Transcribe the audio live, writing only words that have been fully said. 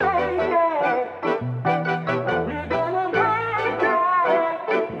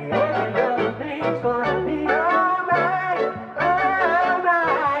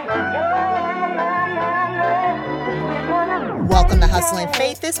Hustle and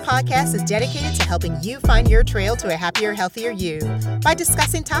Faith, this podcast is dedicated to helping you find your trail to a happier, healthier you by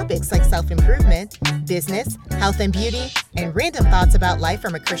discussing topics like self-improvement, business, health and beauty, and random thoughts about life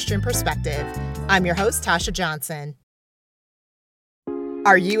from a Christian perspective. I'm your host, Tasha Johnson.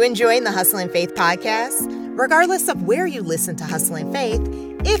 Are you enjoying the Hustle and Faith podcast? Regardless of where you listen to Hustle and Faith,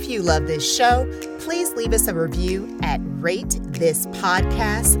 if you love this show, please leave us a review at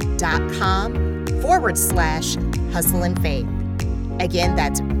ratethispodcast.com/Hustle and Faith. Again,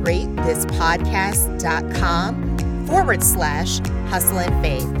 that's ratethispodcast.com/Hustle and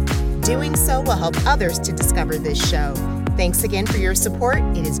Faith. Doing so will help others to discover this show. Thanks again for your support.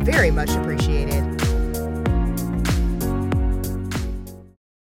 It is very much appreciated.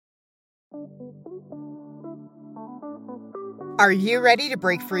 Are you ready to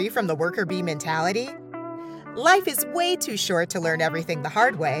break free from the worker bee mentality? Life is way too short to learn everything the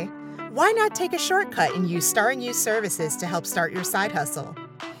hard way. Why not take a shortcut and use Starring You services to help start your side hustle?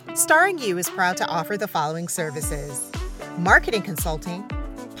 Starring You is proud to offer the following services: marketing consulting,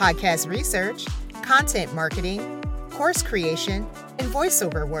 podcast research, content marketing, course creation, and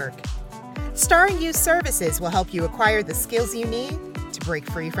voiceover work. Starring You services will help you acquire the skills you need to break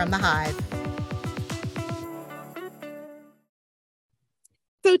free from the hive.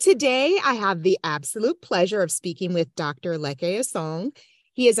 So today I have the absolute pleasure of speaking with Dr. Leke Asong.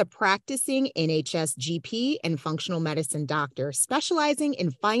 He is a practicing NHS GP and functional medicine doctor specializing in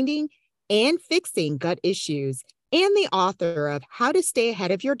finding and fixing gut issues, and the author of How to Stay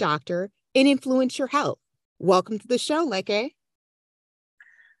Ahead of Your Doctor and Influence Your Health. Welcome to the show, Leke.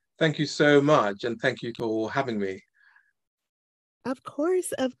 Thank you so much, and thank you for having me. Of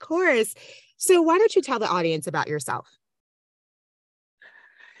course, of course. So why don't you tell the audience about yourself?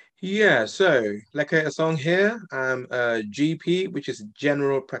 Yeah, so Leke Asong here. I'm a GP, which is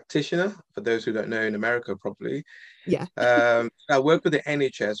general practitioner, for those who don't know in America properly. Yeah. I work with the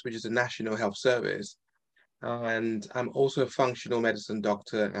NHS, which is the National Health Service, and I'm also a functional medicine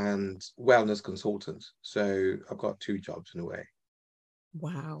doctor and wellness consultant. So I've got two jobs in a way.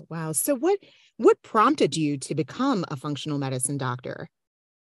 Wow, wow. So what prompted you to become a functional medicine doctor?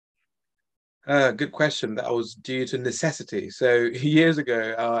 Good question. That was due to necessity. So years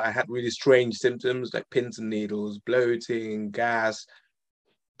ago, I had really strange symptoms like pins and needles, bloating, gas,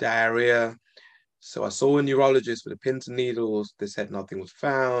 diarrhea. So I saw a neurologist for the pins and needles. They said nothing was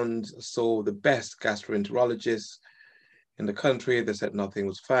found. I saw the best gastroenterologist in the country. They said nothing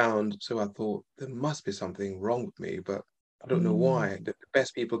was found. So I thought there must be something wrong with me, but I don't know why. The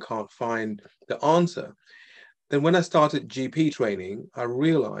best people can't find the answer. Then when I started GP training, I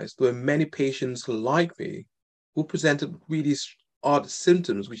realized there were many patients like me who presented really odd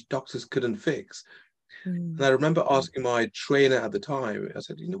symptoms which doctors couldn't fix. And I remember asking my trainer at the time, I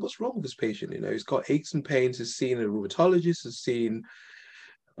said, what's wrong with this patient? He's got aches and pains, he's seen a rheumatologist, he's seen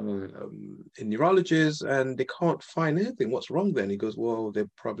a neurologist, and they can't find anything. What's wrong then? He goes, well, they're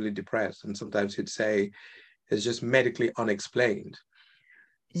probably depressed. And sometimes he'd say, it's just medically unexplained.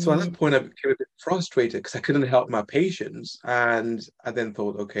 So at that point, I became a bit frustrated because I couldn't help my patients. And I then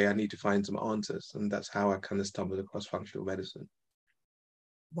thought, okay, I need to find some answers. And that's how I kind of stumbled across functional medicine.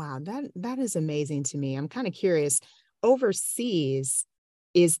 Wow, that is amazing to me. I'm kind of curious. Overseas,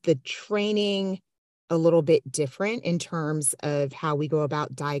 is the training a little bit different in terms of how we go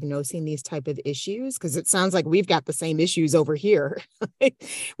about diagnosing these type of issues? Because it sounds like we've got the same issues over here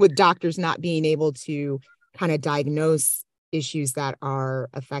with doctors not being able to kind of diagnose issues that are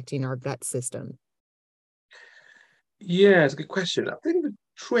affecting our gut system. Yeah, it's a good question. I think the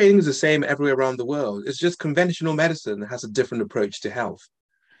training is the same everywhere around the world. It's just conventional medicine has a different approach to health.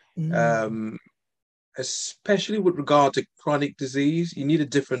 Especially with regard to chronic disease, you need a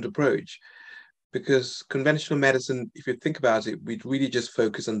different approach because conventional medicine, if you think about it, we'd really just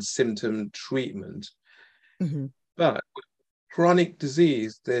focus on symptom treatment. But with chronic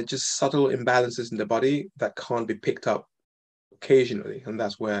disease, there are just subtle imbalances in the body that can't be picked up occasionally, and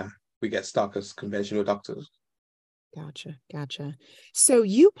that's where we get stuck as conventional doctors. Gotcha. So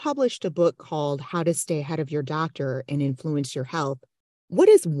you published a book called How to Stay Ahead of Your Doctor and Influence Your Health. What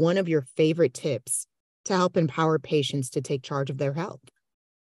is one of your favorite tips to help empower patients to take charge of their health?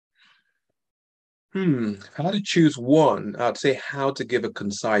 If I had to choose one, I'd say how to give a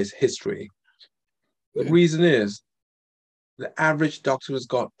concise history. The reason is the average doctor has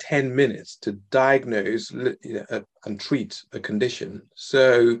got 10 minutes to diagnose and treat a condition.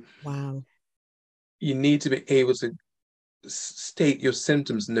 So wow, you need to be able to state your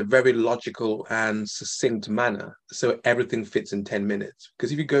symptoms in a very logical and succinct manner so everything fits in 10 minutes.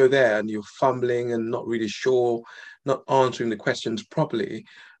 Because if you go there and you're fumbling and not really sure, not answering the questions properly,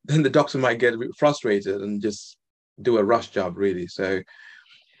 then the doctor might get a bit frustrated and just do a rush job, really. So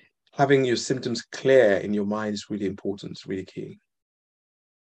having your symptoms clear in your mind is really important. It's really key.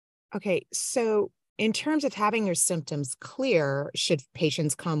 Okay, so in terms of having your symptoms clear, should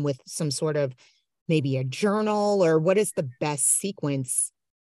patients come with some sort of maybe a journal, or what is the best sequence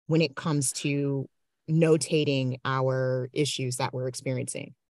when it comes to notating our issues that we're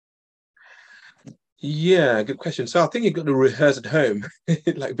experiencing? Yeah, good question. So I think you've got to rehearse at home,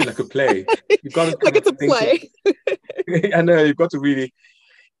 like be like a play. You've got to Like kind of it's a think play. it. I know you've got to really,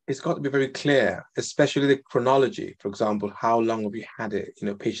 it's got to be very clear, especially the chronology. For example, how long have you had it? You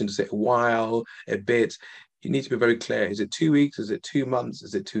know, patients say a while, a bit. You need to be very clear. Is it 2 weeks? Is it 2 months?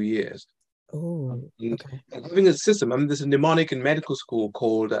 Is it 2 years? Oh, And okay. having a system, I mean, there's a mnemonic in medical school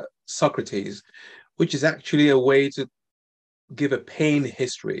called Socrates, which is actually a way to give a pain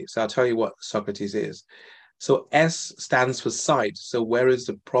history. So I'll tell you what Socrates is. So S stands for site. So where is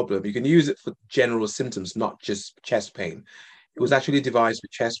the problem? You can use it for general symptoms, not just chest pain. It was actually devised for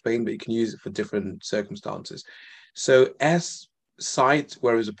chest pain, but you can use it for different circumstances. So S, site,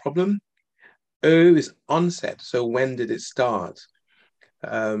 where is the problem? O is onset. So when did it start?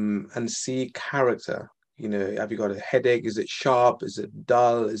 And C, character. You know, have you got a headache? Is it sharp? Is it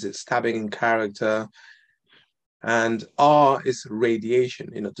dull? Is it stabbing in character? And R is radiation.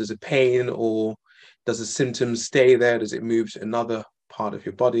 You know, does it pain or does the symptom stay there? Does it move to another part of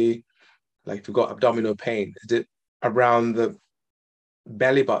your body? Like if you've got abdominal pain, is it around the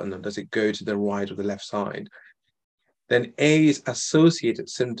belly button or does it go to the right or the left side? Then A is associated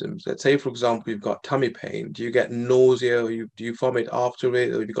symptoms. Let's say, for example, you've got tummy pain. Do you get nausea or do you vomit after it?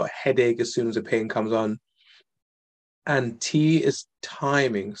 Or have you got headache as soon as the pain comes on? And T is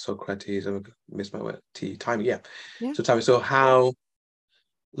timing, Socrates. I missed my word. T, timing, yeah. Yeah. So timing. So how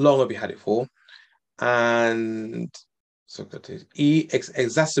long have you had it for? And Socrates,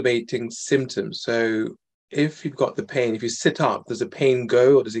 exacerbating symptoms. So if you've got the pain, if you sit up, does the pain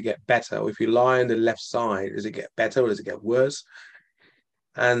go or does it get better? Or if you lie on the left side, does it get better or does it get worse?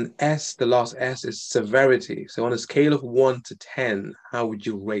 And S, the last S is severity. So on a scale of 1 to 10, how would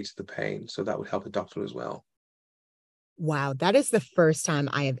you rate the pain? So that would help the doctor as well. Wow, that is the first time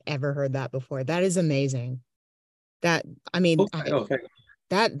I have ever heard that before. That is amazing. That I mean, Okay, okay.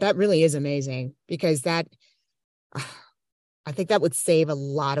 that really is amazing because that I think that would save a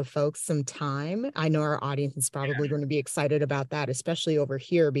lot of folks some time. I know our audience is probably going to be excited about that, especially over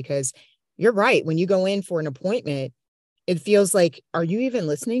here, because you're right. When you go in for an appointment, it feels like, are you even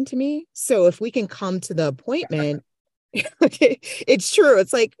listening to me? So if we can come to the appointment, it's true.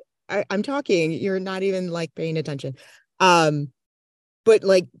 It's like I'm talking, you're not even like paying attention. Um, but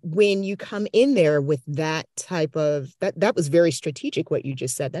like when you come in there with that type of that was very strategic what you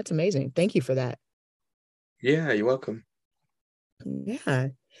just said. That's amazing. Thank you for that. Yeah, you're welcome. Yeah.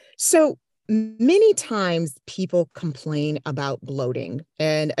 So many times people complain about bloating.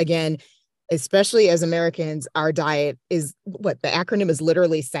 And again, especially as Americans, our diet is what the acronym is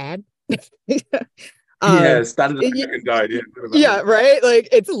literally SAD. Yeah, um, standard y- American diet. Yeah, what about yeah, it? right. Like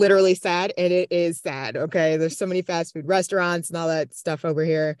it's literally sad, and it is sad. Okay. There's so many fast food restaurants and all that stuff over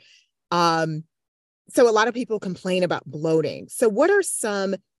here. Um, so a lot of people complain about bloating. So what are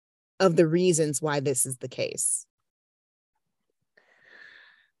some of the reasons why this is the case?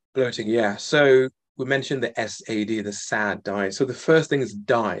 Bloating, yeah. So we mentioned the SAD, the SAD diet. So the first thing is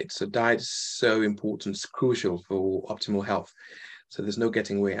diet. So diet is so important, it's crucial for optimal health. So there's no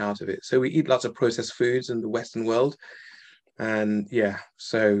getting way out of it. So we eat lots of processed foods in the Western world. And yeah,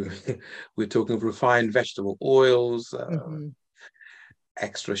 so we're talking of refined vegetable oils, Mhm.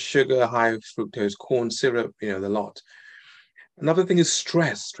 extra sugar, high fructose corn syrup, you know, the lot. Another thing is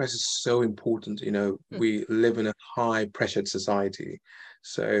stress. Stress is so important. You know, we live in a high pressured society.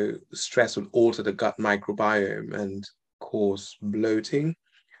 So stress would alter the gut microbiome and cause bloating.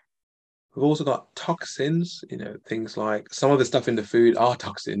 We've also got toxins, you know, things like some of the stuff in the food are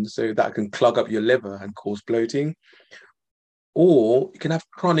toxins, so that can clog up your liver and cause bloating. Or you can have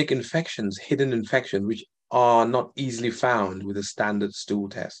chronic infections, hidden infections, which are not easily found with a standard stool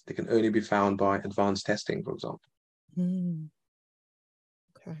test. They can only be found by advanced testing, for example. Mm,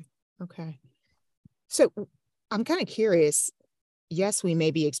 okay. Okay. So I'm kind of curious. Yes, we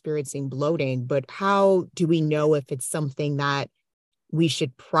may be experiencing bloating, but how do we know if it's something that we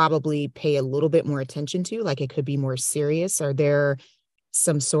should probably pay a little bit more attention to? Like it could be more serious. Are there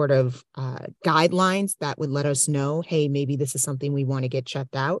some sort of guidelines that would let us know, hey, maybe this is something we want to get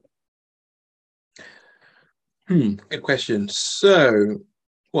checked out? Good question. So,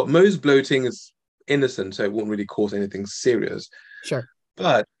 what most bloating is innocent, so it won't really cause anything serious. Sure.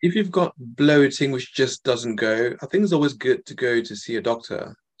 But if you've got bloating which just doesn't go, I think it's always good to go to see a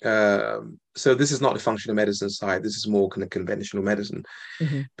doctor. So this is not the functional medicine side. This is more kind of conventional medicine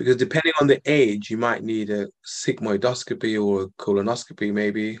Hmm. because depending on the age, you might need a sigmoidoscopy or a colonoscopy,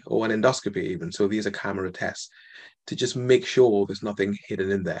 maybe, or an endoscopy even. So these are camera tests to just make sure there's nothing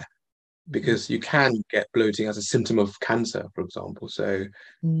hidden in there because you can get bloating as a symptom of cancer, for example. So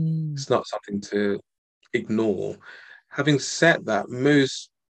Mm-hmm. it's not something to ignore. Having said that, most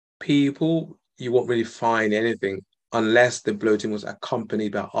people, you won't really find anything unless the bloating was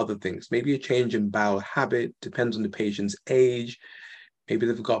accompanied by other things. Maybe a change in bowel habit, depends on the patient's age. Maybe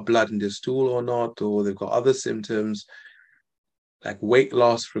they've got blood in their stool or not, or they've got other symptoms like weight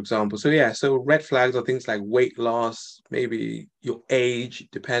loss, for example. So yeah, so red flags are things like weight loss, maybe your age,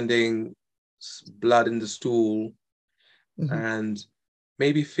 depending, blood in the stool, Hmm. and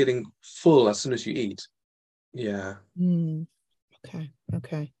maybe feeling full as soon as you eat. Yeah. Mm. Okay.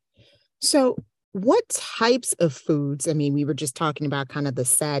 Okay. So, what types of foods? I mean, we were just talking about kind of the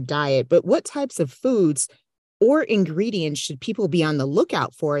sad diet, but what types of foods or ingredients should people be on the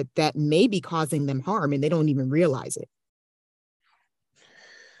lookout for that may be causing them harm and they don't even realize it?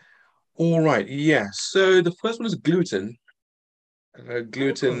 All right. Yeah. So the first one is gluten. Oh,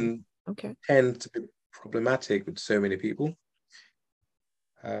 Gluten okay. tends to be problematic with so many people.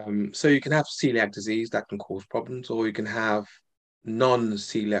 So you can have celiac disease that can cause problems, or you can have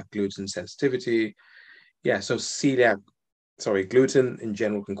non-celiac gluten sensitivity. Yeah. So gluten in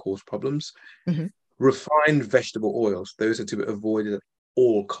general can cause problems. Hmm. Refined vegetable oils, those are to be avoided at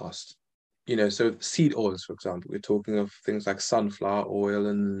all costs. So seed oils, for example, we're talking of things like sunflower oil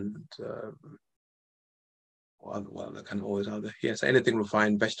and what other kind of oils are there? Yeah, so anything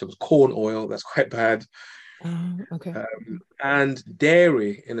refined vegetables, corn oil, that's quite bad. Oh, okay. And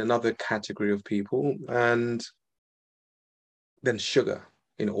dairy in another category of people, and then sugar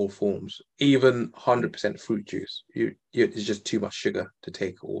in all forms, even Okay. 100% fruit juice. It's just too much sugar to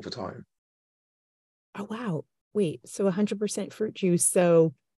take all the time. Oh, wow. Wait, so 100% fruit juice.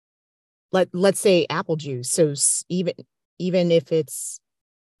 So let's say apple juice. So even if it's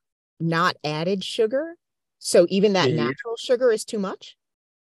not added sugar, so even that Yeah. natural sugar is too much?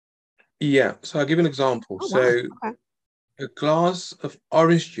 Yeah, so I'll give you an example. Oh, wow. So Okay. a glass of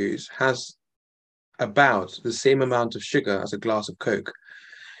orange juice has about the same amount of sugar as a glass of Coke.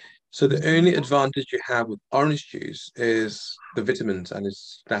 So the only advantage you have with orange juice is the vitamins and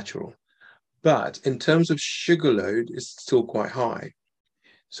it's natural. But in terms of sugar load, it's still quite high.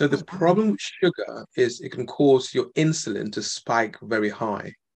 So the Oh, wow. problem with sugar is it can cause your insulin to spike very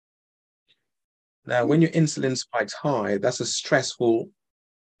high. Now, when Hmm. your insulin spikes high, that's a stressful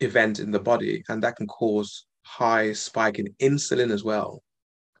event in the body, and that can cause high spike in insulin as well.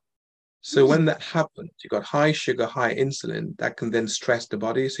 So Hmm. when that happens, you got high sugar, high insulin, that can then stress the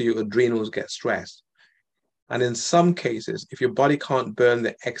body, so your adrenals get stressed. And in some cases, if your body can't burn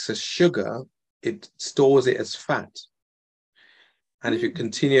the excess sugar, it stores it as fat. And if you Hmm.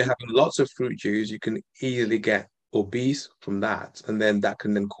 continue having lots of fruit juice, you can easily get obese from that. And then that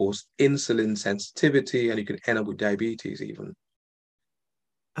can then cause insulin sensitivity and you can end up with diabetes even.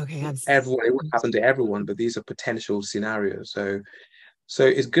 Okay, Everyone, it won't happen to everyone, but these are potential scenarios. So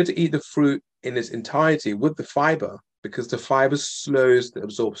it's good to eat the fruit in its entirety with the fiber because the fiber slows the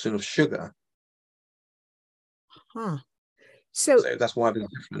absorption of sugar. huh. So, So that's why there's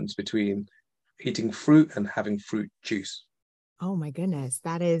a difference between eating fruit and having fruit juice. oh my goodness,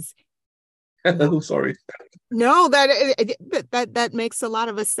 that is Oh, no, sorry. no, that makes a lot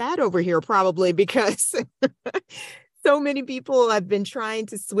of us sad over here, probably because so many people have been trying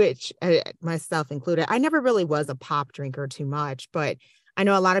to switch, myself included. I never really was a pop drinker too much, but I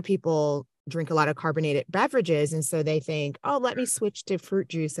know a lot of people drink a lot of carbonated beverages. And so they think, oh, let me switch to fruit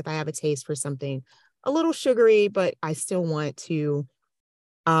juice if I have a taste for something a little sugary, but I still want to,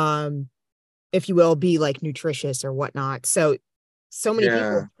 um, if you will, be like nutritious or whatnot. So many people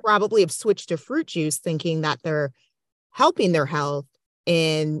Yeah. probably have switched to fruit juice thinking that they're helping their health.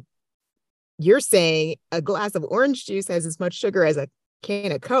 And you're saying a glass of orange juice has as much sugar as a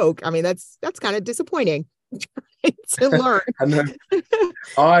can of Coke. I mean, that's kind of disappointing to learn. And then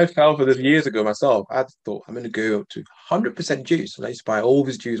I fell for this years ago myself. I thought I'm going to go up to 100% juice. And I used to buy all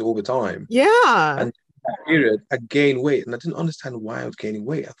this juice all the time. Yeah. And that period, I gained weight. And I didn't understand why I was gaining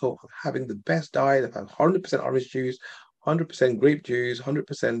weight. I thought I'm having the best diet. I've had 100% orange juice, 100% grape juice,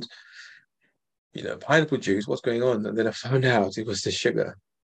 100%, pineapple juice. What's going on? And then I found out it was the sugar.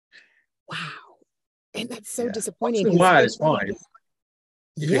 Wow. And that's so Yeah. Once disappointing in a because, while, it's fine.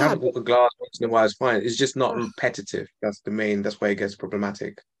 If you have yeah, a glass once in a while, it's fine. It's just not repetitive. That's where it gets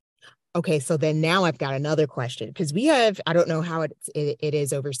problematic. okay, so then now I've got another question because we have, I don't know how it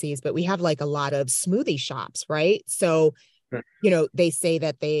is overseas, but we have like a lot of smoothie shops, right? So they say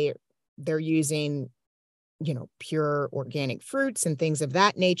that they're using, pure organic fruits and things of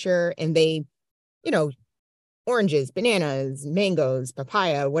that nature. And they, you know, oranges, bananas, mangoes,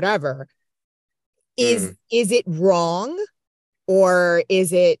 papaya, whatever. Is Mm. is it wrong, or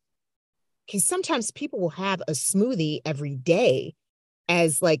is it, because sometimes people will have a smoothie every day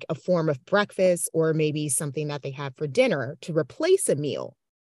as like a form of breakfast, or maybe something that they have for dinner to replace a meal.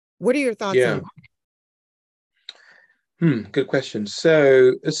 What are your thoughts on Yeah. that? Good question.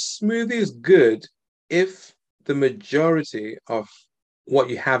 So a smoothie is good if the majority of what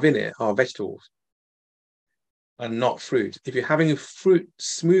you have in it are vegetables and not fruit. If you're having a fruit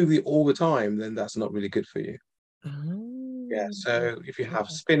smoothie all the time, then that's not really good for you. Yeah. Oh, So if you have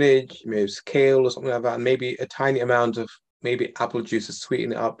okay. spinach, maybe kale or something like that, and maybe a tiny amount of maybe apple juice to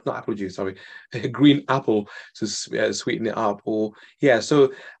sweeten it up, not apple juice, sorry, a green apple to sweeten it up, or yeah.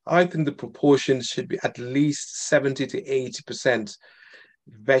 So I think the proportion should be at least 70 to 80%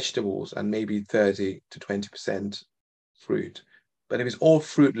 vegetables and maybe 30 to 20% fruit. But if it's all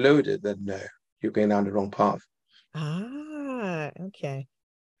fruit loaded, then no, you're going down the wrong path. Okay.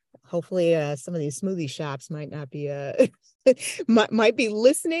 Hopefully some of these smoothie shops might not be might be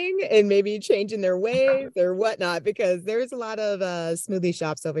listening and maybe changing their ways or whatnot, because there's a lot of smoothie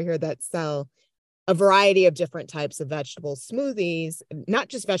shops over here that sell a variety of different types of vegetable smoothies, not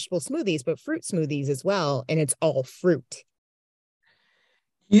just vegetable smoothies, but fruit smoothies as well. And it's all fruit.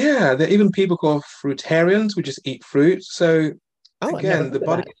 Yeah, there are even people called fruitarians who just eat fruit. So Oh, I've never again, the heard of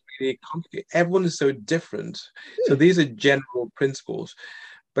body that. is really complicated. Everyone is so different. So Hmm, these are general principles.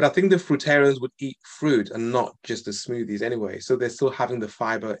 But I think the fruitarians would eat fruit and not just the smoothies anyway. So they're still having the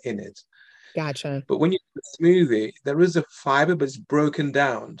fiber in it. gotcha. But when you do a smoothie, there is a fiber, but it's broken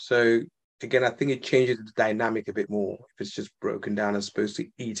down. So again, I think it changes the dynamic a bit more if it's just broken down as opposed to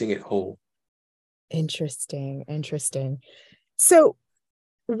eating it whole. Interesting. Interesting. So,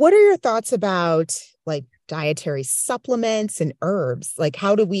 what are your thoughts about like dietary supplements and herbs? Like,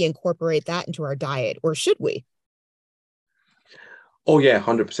 how do we incorporate that into our diet, or should we? Oh yeah,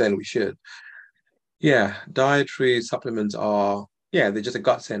 100% we should. Yeah, dietary supplements are, yeah, they're just a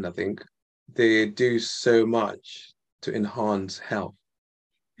godsend, I think. They do so much to enhance health.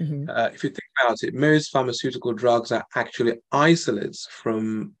 Hmm. If you think about it, most pharmaceutical drugs are actually isolates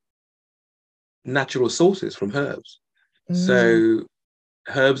from natural sources, from herbs. Mm, So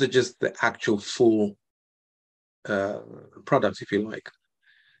herbs are just the actual full uh, products, if you like.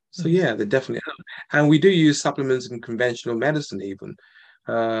 So mhm, yeah, they definitely help. And we do use supplements in conventional medicine, even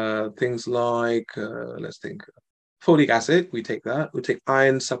things like let's think, folic acid. We take that. We take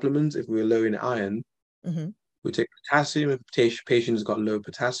iron supplements if we're low in iron. mhm. We take potassium if patients got low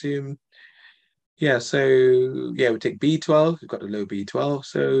potassium. Yeah, so yeah, we take B12. We've got a low B12.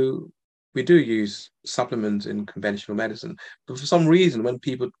 So we do use supplements in conventional medicine. But for some reason, when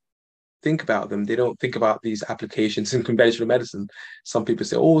people think about them, they don't think about these applications in conventional medicine. Some people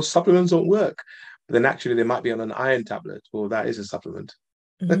say, oh, supplements don't work. But then actually they might be on an iron tablet. Well, that is a supplement.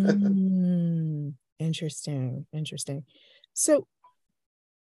 Mm, interesting. Interesting. So,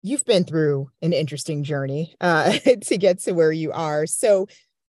 you've been through an interesting journey to get to where you are. So,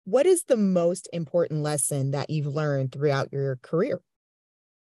 what is the most important lesson that you've learned throughout your career?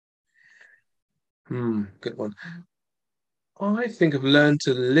 Good one. I think I've learned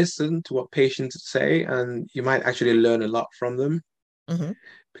to listen to what patients say, and you might actually learn a lot from them. Hmm.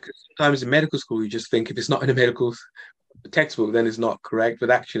 Because sometimes in medical school, you just think if it's not in a medical textbook, then it's not correct.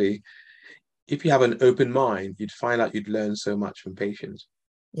 But actually, if you have an open mind, you'd find out you'd learn so much from patients.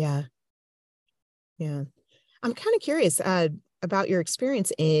 Yeah. Yeah. I'm kind of curious about your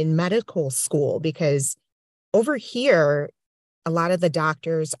experience in medical school, because over here, a lot of the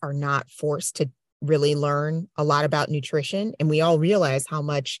doctors are not forced to really learn a lot about nutrition. And we all realize how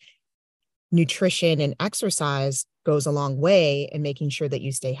much nutrition and exercise goes a long way in making sure that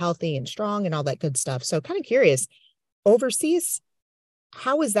you stay healthy and strong and all that good stuff. So, kind of curious, overseas,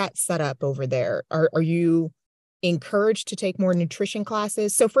 how is that set up over there? Are you encouraged to take more nutrition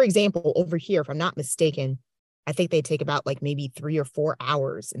classes? So, for example, over here, if I'm not mistaken, I think they take about like maybe 3 or 4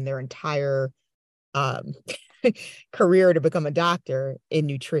 hours in their entire um, career to become a doctor in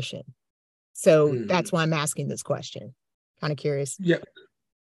nutrition. So that's Mm. why I'm asking this question. Kind of curious. Yeah,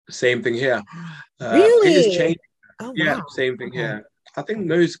 same thing here. It is Really? changing. Oh, Yeah, wow. same thing Okay. here. I think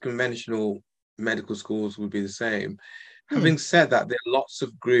most conventional medical schools would be the same. Hmm. Having said that, there are lots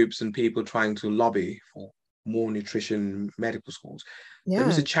of groups and people trying to lobby for more nutrition medical schools. There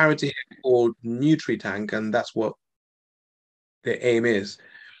is a Yeah. charity here called NutriTank, and that's what their aim is.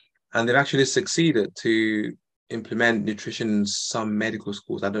 And they've actually succeeded to implement nutrition in some medical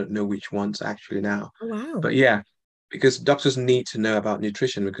schools. I don't know which ones actually now. Oh, wow. But yeah. because doctors need to know about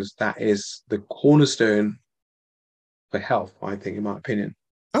nutrition because that is the cornerstone for health, I think, in my opinion.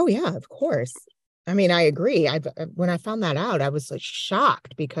 Oh yeah, of course. I mean, I agree. I when I found that out, I was like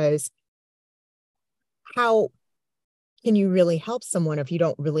shocked because how can you really help someone if you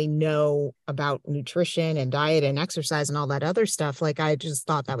don't really know about nutrition and diet and exercise and all that other stuff? Like I just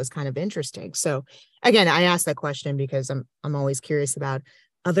thought that was kind of interesting. So again, I asked that question because I'm always curious about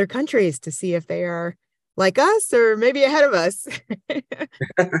other countries to see if they are like us or maybe ahead of us.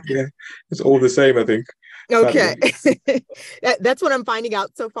 Yeah, it's all the same, I think, Okay. sadly. That's what I'm finding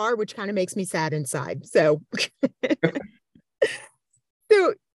out so far, which kind of makes me sad inside. So,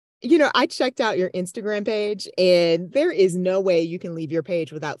 I checked out your Instagram page and there is no way you can leave your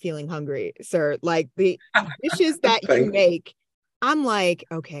page without feeling hungry, sir. Like the dishes that you Thank make, I'm like,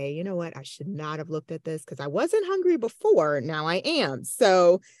 okay, you know what? I should not have looked at this because I wasn't hungry before. Now I am.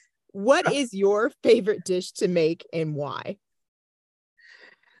 So, what is your favorite dish to make and why?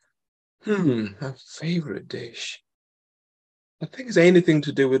 A favorite dish. I think it's anything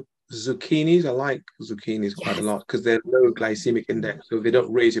to do with zucchinis. I like zucchinis quite a Yes. lot because they're low glycemic index, so they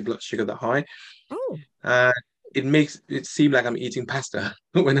don't raise your blood sugar that high. Oh, And it makes it seem like I'm eating pasta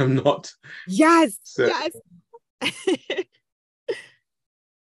when I'm not. yes. So Yes.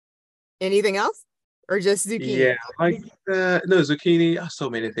 Anything else or just zucchini? yeah, I like no zucchini. So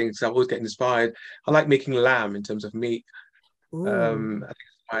many things. I always get inspired. I like making lamb in terms of meat. Ooh. I think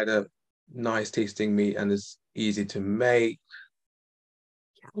it's quite a nice tasting meat and it's easy to make.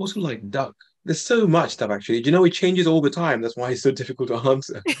 I also like duck. There's so much stuff actually. Do you know it changes all the time? That's why it's so difficult to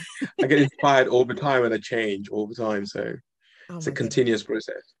answer. I get inspired all the time and I change all the time. So Oh it's a my goodness. continuous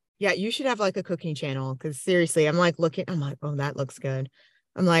process. Yeah, you should have like a cooking channel because seriously, I'm like looking, I'm like, oh, that looks good.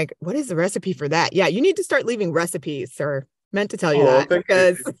 I'm like, what is the recipe for that? Yeah, you need to start leaving recipes, sir. Meant to tell you Oh, that thank you.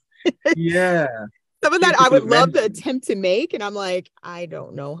 because Yeah. some of that Few I people would have love to mentioned. attempt to make. And I'm like, I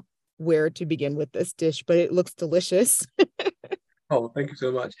don't know where to begin with this dish, but it looks delicious. Oh, thank you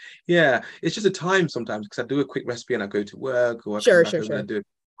so much. Yeah, it's just a time sometimes because I do a quick recipe and I go to work or I come Sure, back sure, home and I sure. do it.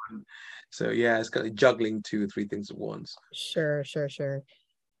 So yeah, it's kind of juggling two or three things at once. Sure, sure, sure.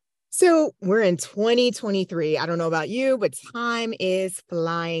 So we're in 2023. I don't know about you, but time is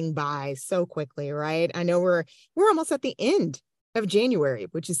flying by so quickly, right? I know we're almost at the end of January,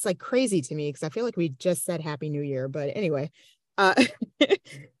 which is like crazy to me because I feel like we just said Happy New Year. But anyway, uh,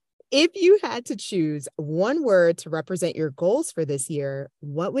 if you had to choose one word to represent your goals for this year,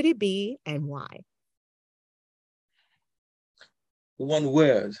 what would it be and why? One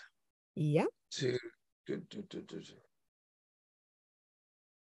word Yep. to,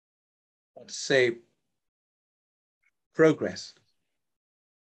 I'd say progress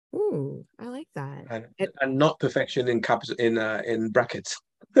Ooh, I like that. and And, and not perfection in capital in brackets.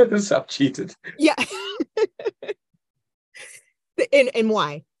 So I've cheated yeah. And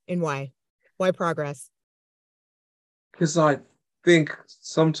why? And why? Why progress? because I think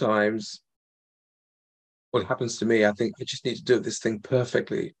sometimes what happens to me, I think I just need to do this thing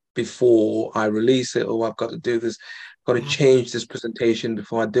perfectly before I release it, or I've got to do this, got to Yeah. change this presentation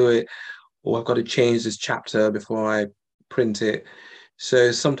before I do it, or I've got to change this chapter before I print it.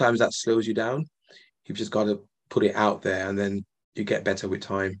 So sometimes that slows you down. You've just got to put it out there and then you get better with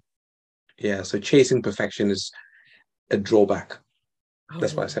time. Yeah. So chasing perfection is a drawback.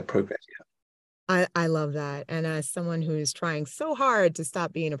 That's why I Oh, said progress. I love that. And as someone who's trying so hard to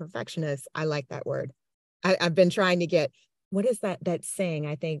stop being a perfectionist, I like that word. I've been trying to get what is that saying?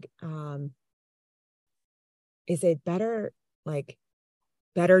 I think is it better like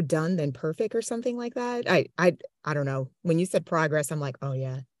better done than perfect or something like that? I don't know. When you said progress, I'm like, oh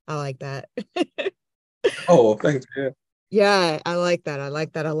yeah, I like that. Oh, thanks. Yeah. Yeah, I like that. I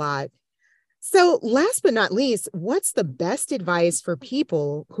like that a lot. So, last but not least, what's the best advice for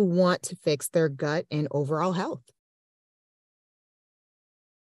people who want to fix their gut and overall health?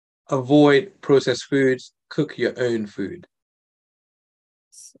 Avoid processed foods, cook your own food.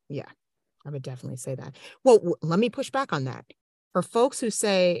 Yeah, I would definitely say that. Well, let me push back on that. For folks who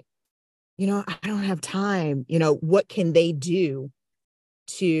say, I don't have time, what can they do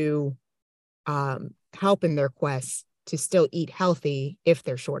to help in their quest to still eat healthy if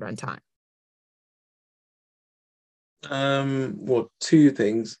they're short on time? Well, two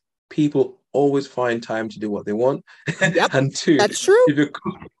things. People always find time to do what they want. Yep, And two, that's true. if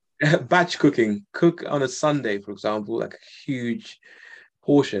you batch cooking, cook on a Sunday, for example, like a huge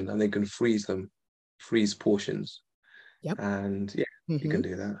portion, and they can freeze them, freeze portions. Yep. And yeah, you Hmm. can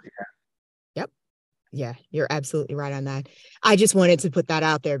do that. Yep. Yeah, you're absolutely right on that. I just wanted to put that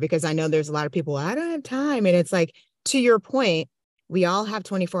out there because I know there's a lot of people, I don't have time. And it's like, to your point, we all have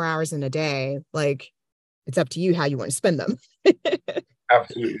 24 hours in a day. Like, It's up to you how you want to spend them.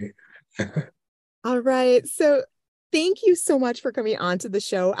 Absolutely. All right. So thank you so much for coming on to the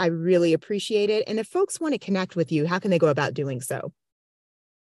show. I really appreciate it. And if folks want to connect with you, how can they go about doing so?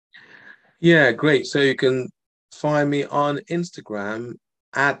 Yeah, great. So you can find me on Instagram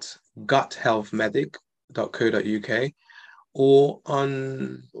at guthealthmedic.co.uk or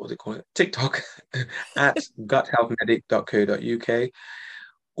on, what do they call it? TikTok at guthealthmedic.co.uk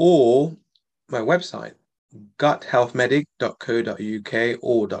or my website, guthealthmedic.co.uk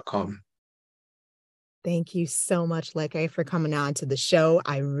or .com. Thank you so much, Leke, for coming on to the show.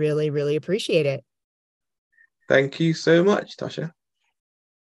 I really, really appreciate it. Thank you so much, Tasha.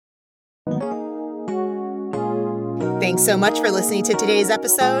 Thanks so much for listening to today's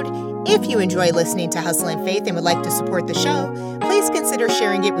episode. If you enjoy listening to Hustle and Faith and would like to support the show, please consider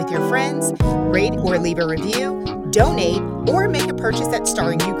sharing it with your friends, rate or leave a review, donate, or make a purchase at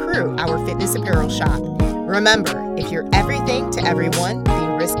Starring You Crew, our fitness apparel shop. Remember, if you're everything to everyone, then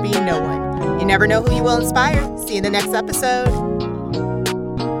you risk being no one. You never know who you will inspire. See you in the next episode.